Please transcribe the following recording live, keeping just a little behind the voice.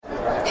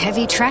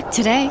Heavy track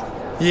today.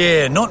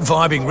 Yeah, not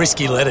vibing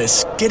risky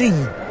lettuce.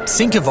 Getting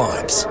sinker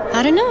vibes.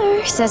 I don't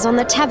know. Says on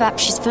the Tab app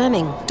she's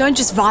firming. Don't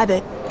just vibe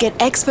it. Get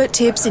expert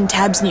tips in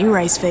Tab's new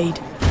race feed.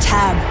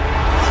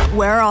 Tab.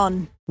 We're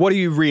on. What are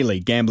you really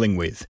gambling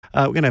with?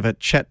 We're going to have a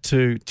chat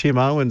to Tim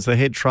Owens, the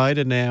head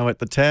trader now at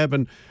the Tab,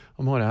 and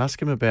I might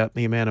ask him about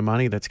the amount of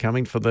money that's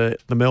coming for the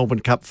Melbourne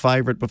Cup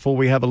favourite before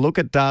we have a look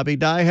at Derby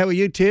Day. How are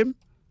you, Tim?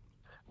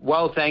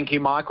 Well, thank you,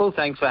 Michael.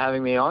 Thanks for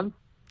having me on.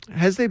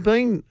 Has there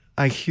been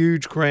a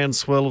huge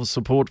groundswell of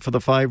support for the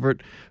favourite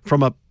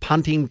from a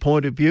punting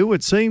point of view?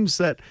 It seems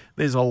that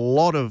there's a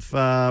lot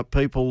of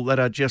people that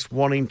are just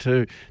wanting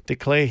to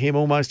declare him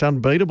almost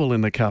unbeatable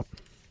in the Cup.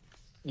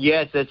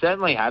 Yes, there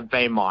certainly have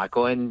been,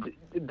 Michael, and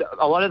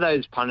a lot of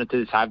those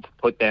punters have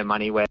put their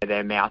money where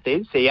their mouth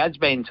is. He has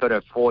been sort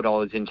of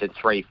 $4 into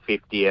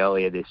 $3.50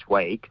 earlier this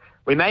week.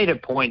 We made a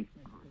point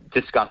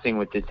discussing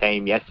with the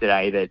team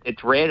yesterday that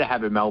it's rare to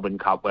have a Melbourne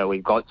Cup where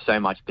we've got so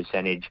much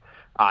percentage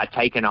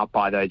taken up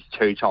by those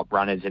two top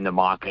runners in the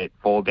market,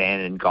 Vauban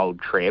and Gold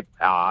Trip,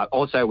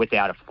 also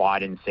without a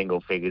fight in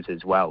single figures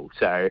as well.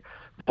 So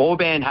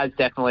Vauban has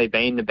definitely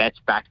been the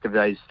best backed of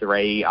those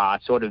three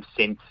sort of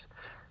since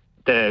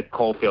the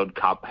Caulfield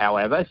Cup,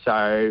 however.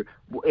 So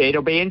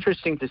it'll be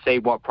interesting to see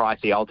what price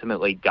he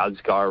ultimately does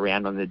go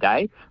around on the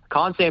day.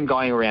 Can't see him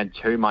going around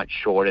too much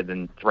shorter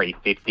than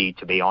 $3.50,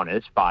 to be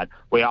honest, but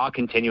we are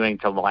continuing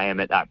to lay him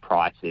at that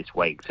price this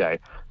week. So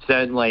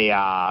certainly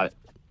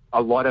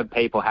a lot of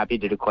people happy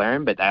to declare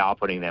him, but they are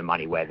putting their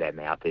money where their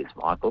mouth is,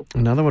 Michael.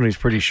 Another one who's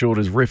pretty short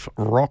is Riff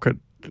Rocket.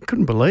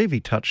 Couldn't believe he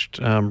touched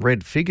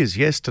red figures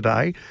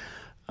yesterday.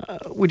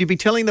 Would you be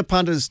telling the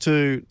punters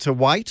to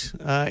wait?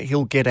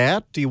 He'll get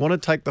out. Do you want to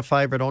take the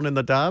favourite on in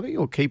the Derby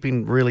or keep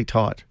him really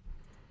tight?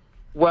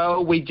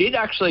 Well, we did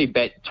actually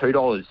bet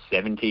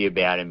 $2.70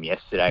 about him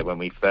yesterday when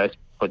we first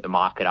put the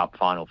market up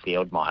final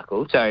field,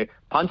 Michael. So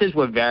punters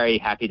were very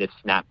happy to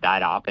snap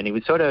that up, and he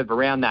was sort of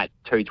around that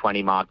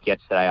 220 mark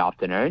yesterday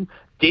afternoon.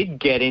 Did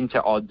get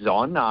into odds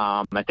on.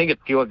 I think a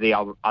few of the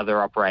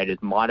other operators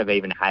might have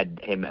even had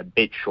him a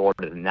bit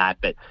shorter than that.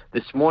 But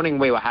this morning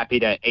we were happy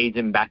to ease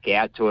him back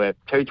out to a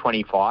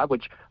 225,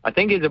 which I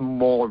think is a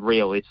more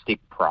realistic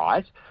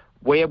price.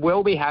 We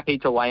will be happy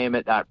to lay him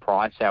at that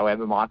price,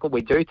 however, Michael.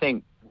 We do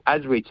think,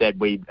 as we said,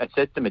 we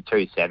assessed him a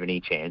 270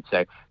 chance. So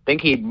I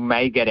think he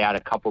may get out a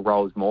couple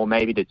rolls more,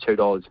 maybe to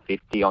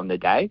 $2.50 on the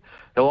day.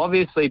 He'll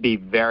obviously be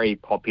very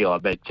popular,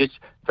 but just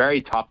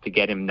very tough to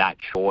get him that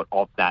short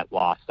off that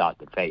last start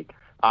defeat.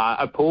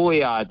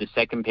 Apulia, the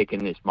second pick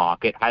in this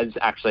market, has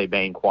actually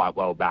been quite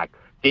well back.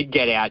 Did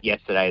get out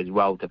yesterday as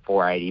well to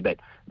 $4.80, but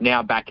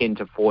now back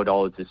into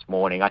 $4 this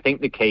morning. I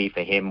think the key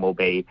for him will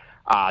be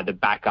the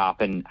backup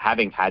and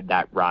having had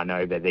that run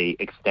over the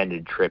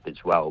extended trip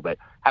as well. But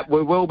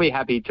we will be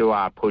happy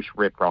to push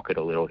Rip Rocket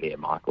a little here,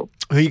 Michael.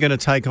 Who are you going to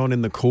take on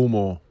in the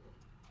Coolmore?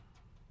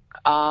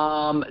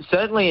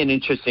 Certainly an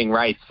interesting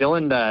race.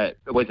 Cylinder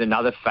was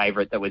another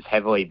favourite that was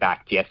heavily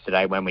backed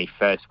yesterday when we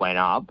first went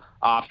up.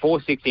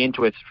 460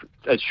 into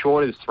as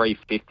short as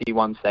 350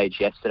 one stage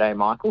yesterday,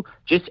 Michael.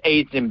 Just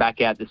eased him back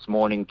out this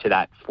morning to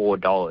that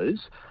 $4.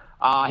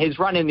 His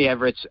run in the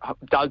Everest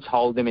does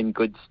hold him in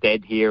good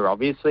stead here,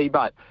 obviously,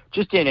 but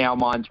just in our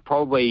minds,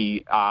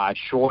 probably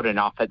short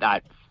enough at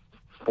that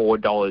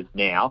 $4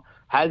 now.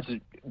 Has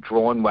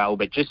drawn well,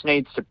 but just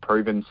needs to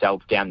prove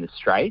himself down the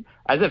straight,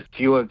 as a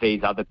few of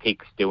these other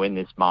picks do in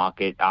this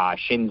market.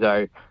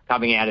 Shinzo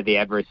coming out of the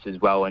Everest as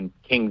well, and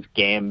King's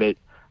Gambit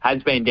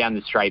has been down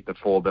the straight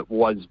before, but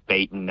was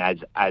beaten as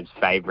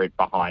favourite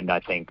behind,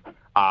 I think,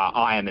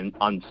 I Am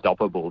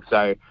Unstoppable.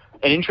 So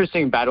an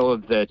interesting battle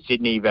of the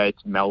Sydney versus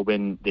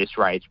Melbourne this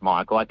race,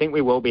 Michael. I think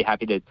we will be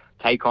happy to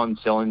take on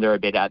Cylinder a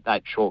bit at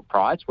that short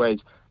price, whereas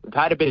we've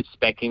had a bit of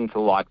specking for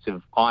the likes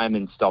of I Am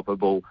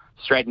Unstoppable,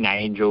 Stratton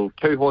Angel,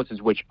 two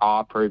horses which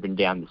are proven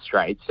down the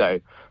straight.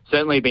 So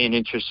certainly be an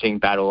interesting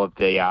battle of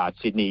the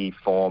Sydney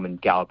form and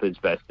gallopers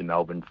versus the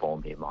Melbourne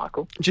form here,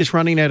 Michael. Just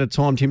running out of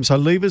time, Tim, so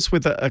leave us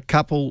with a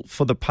couple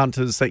for the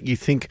punters that you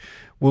think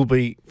will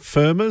be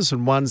firmers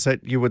and ones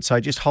that you would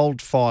say just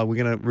hold fire.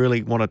 We're going to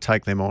really want to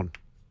take them on.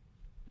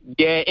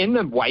 Yeah, in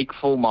the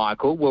Wakeful,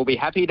 Michael, we'll be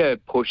happy to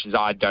push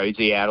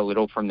Zardozi out a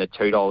little from the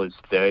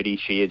 $2.30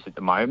 she is at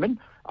the moment.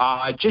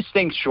 I just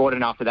think short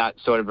enough of that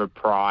sort of a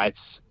price.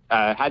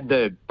 Had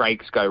the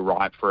breaks go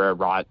right for her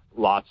right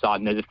last start,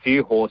 and there's a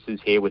few horses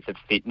here with a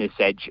fitness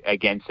edge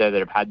against her that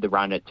have had the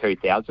run at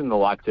 2,000, the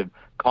likes of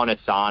Connor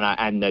Sana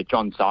and the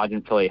John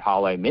Sargent filly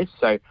Harlow Miss.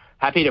 So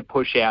happy to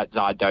push out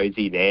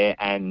Zardozi there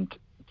and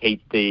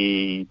keep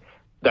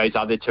those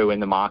other two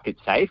in the market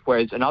safe.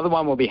 Whereas another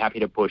one we'll be happy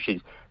to push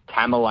is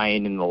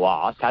Tamerlane in the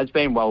last. Has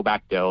been well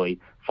backed early,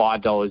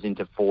 $5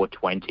 into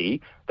 $4.20.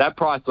 That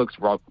price looks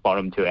rock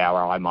bottom to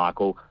our eye,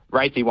 Michael.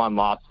 Race he won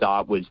last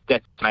start, was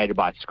decimated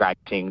by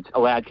scratchings,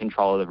 allowed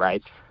control of the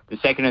race. The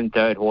second and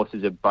third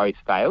horses have both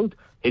failed.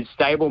 His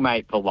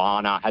stablemate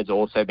Valana has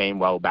also been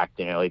well backed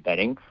in early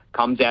betting.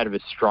 Comes out of a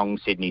strong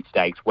Sydney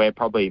Stakes. We're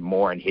probably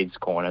more in his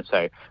corner,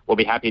 so we'll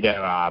be happy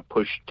to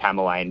push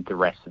Tamerlane the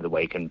rest of the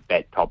week and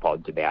bet top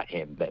odds about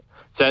him. But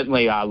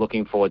certainly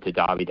looking forward to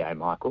Derby Day,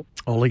 Michael.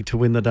 Ollie to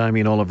win the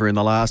Damien Oliver in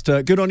the last.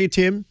 Good on you,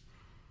 Tim.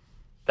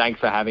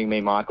 Thanks for having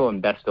me, Michael,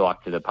 and best of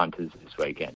luck to the punters this weekend.